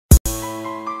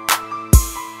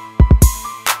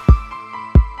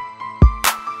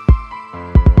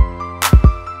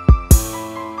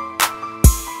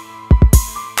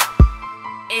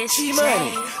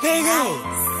G-Money, hang on.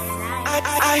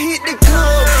 I hit the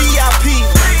club VIP,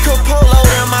 Capolo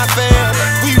and my fam.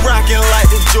 We rockin'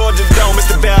 like the Georgia Dome, it's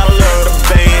the battle of the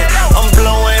band. I'm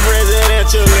blowing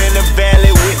residential in the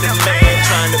valley with the man,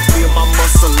 trying to build my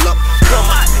muscle up, come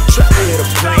out the trap with a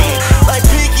plan. Like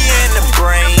Pinky and the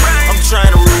Brain, I'm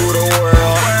trying to rule the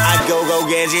world. I go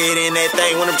gadget in that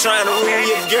thing when I'm trying to rule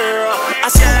your girl. I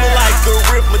school like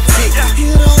arithmetic,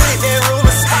 hit her with that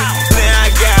roller stick. Now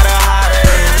I got a hotter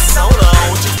than a soda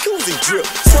on jacuzzi drip,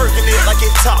 twerking it like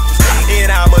it tops,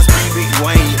 and I must be Big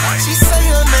Wayne. She say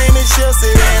her name is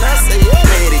Chelsea, and I say her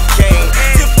Lady Kane.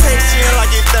 Temptation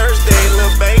like it Thursday,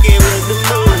 Lil' Banky with the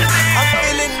mood. I'm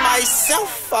feeling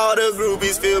myself, all the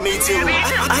groupies feel me too.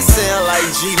 I sound like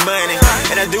G-Money,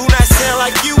 and I do not sound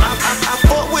like you. I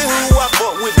fuck with who I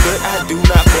fuck with, but I do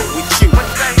not fuck with you.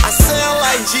 I sound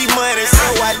like G-Money, so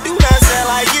I do not sound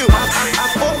like you. I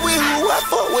fuck with who I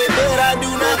fuck with, but I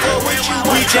do not fuck with you.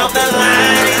 We jump the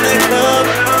line in the club,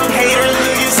 haters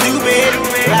looking stupid,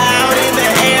 loud in the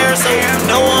air, so you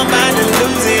know I'm about to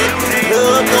lose it.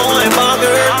 Club going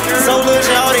bonkers, so look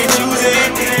y'all they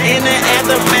choosing. In the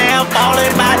aftermath,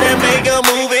 falling about to make a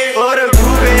movie for the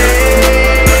groupie.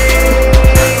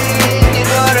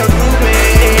 For the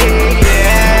groupie,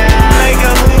 yeah. Make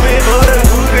a movie for the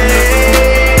groupie.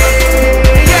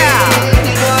 Yeah.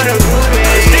 For the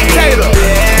groupie. Dictator.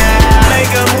 Yeah.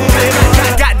 Make a movie.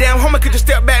 Goddamn, homie, could you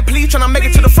step back, please? Tryna make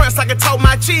it to the front so I can talk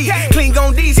my cheese. Clean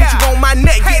on these, hit you on my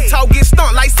neck. Get tall, get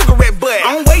stumped like cigarette butt.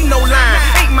 I don't wait no line,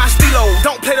 ain't my stilo.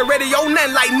 Don't play the radio,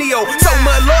 nothing like Neo. So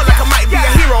much love like I might be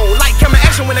a hero. Like camera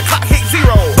action when the clock hit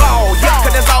zero. Ball, yeah,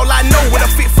 cause that's all I know. With a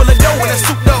fit full of dough and a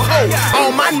souped up hoe.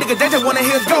 All my niggas, they just wanna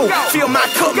hear go. Fill my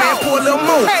cup, man, pour a little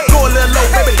more. Go a little low,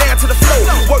 baby, down to the floor.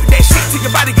 Work that shit till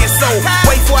your body gets sold.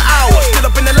 Wait for an hour, still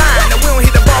up in the line. And we don't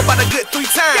hit the ball by the good 3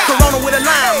 times. Corona with a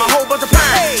lime, a whole bunch of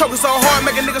pine. Choking so hard,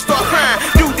 make a nigga start crying.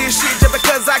 Do this shit just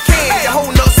because I can. You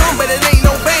holding up some, but it ain't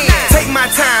no band. Take my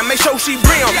time, make sure she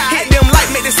brim. Hit them like,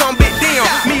 make this song big damn.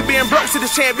 Me being broke, see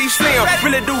this chance be slim.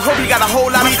 Really do hope you got a whole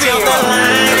lot of film. We jump the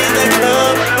line in the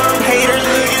club, haters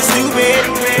looking stupid,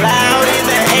 loud in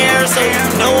the air, so you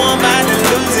know I'm about to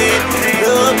lose it.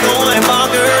 Club going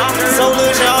bonkers, so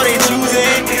look y'all they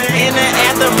choosing. In the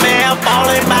aftermath,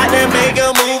 falling about to make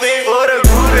a movie for the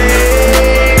groupie.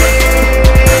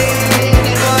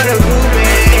 For the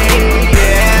groupie,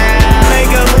 yeah.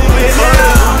 Make a movie for the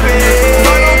groupie.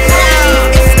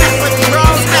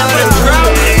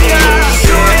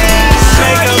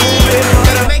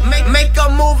 Make a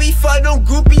movie for them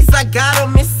groupies, I got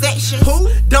them in sections. Who?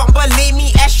 Don't believe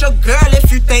me, ask your girl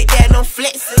if you think that I'm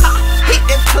flexing. Hit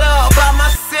the club by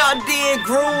myself, then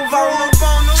groove on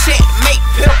them. Checkmate,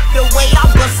 pimp the way I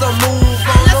bust a move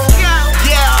on them.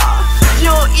 Yeah,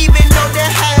 you don't even know the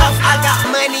half. I got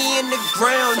money in the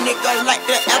ground, nigga, like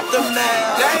the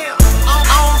aftermath. Damn, I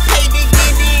don't pay to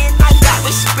get in, I got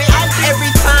respect.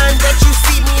 Every time that you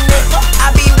see me, nigga,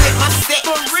 I be with my set.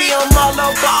 See I'm all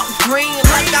about green,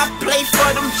 like I play for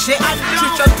them jets.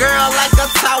 Treat your girl like a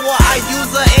tower, I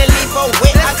use her and leave her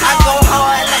wet. I go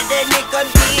hard like that nigga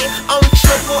did on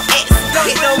Triple X.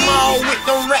 Hit them all with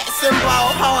them rats and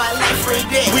ball hard like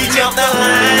Fredette. We jump the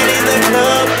line in the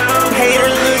club,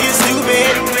 haters looking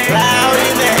stupid, loud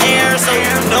in the air, so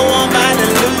you know I'm about to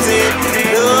lose it.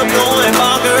 Club going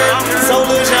bonkers, so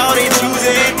look y'all they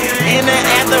choosing. In the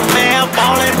aftermath,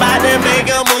 falling about to make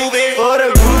a movie for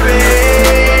the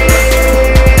groupie.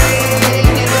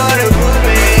 For the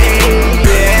groupie,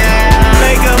 yeah.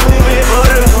 Make a movie for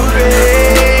the groupie.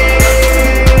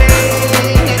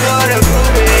 For the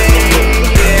groupie,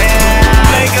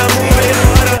 yeah. Make a movie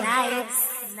for the Nice,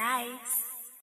 nice.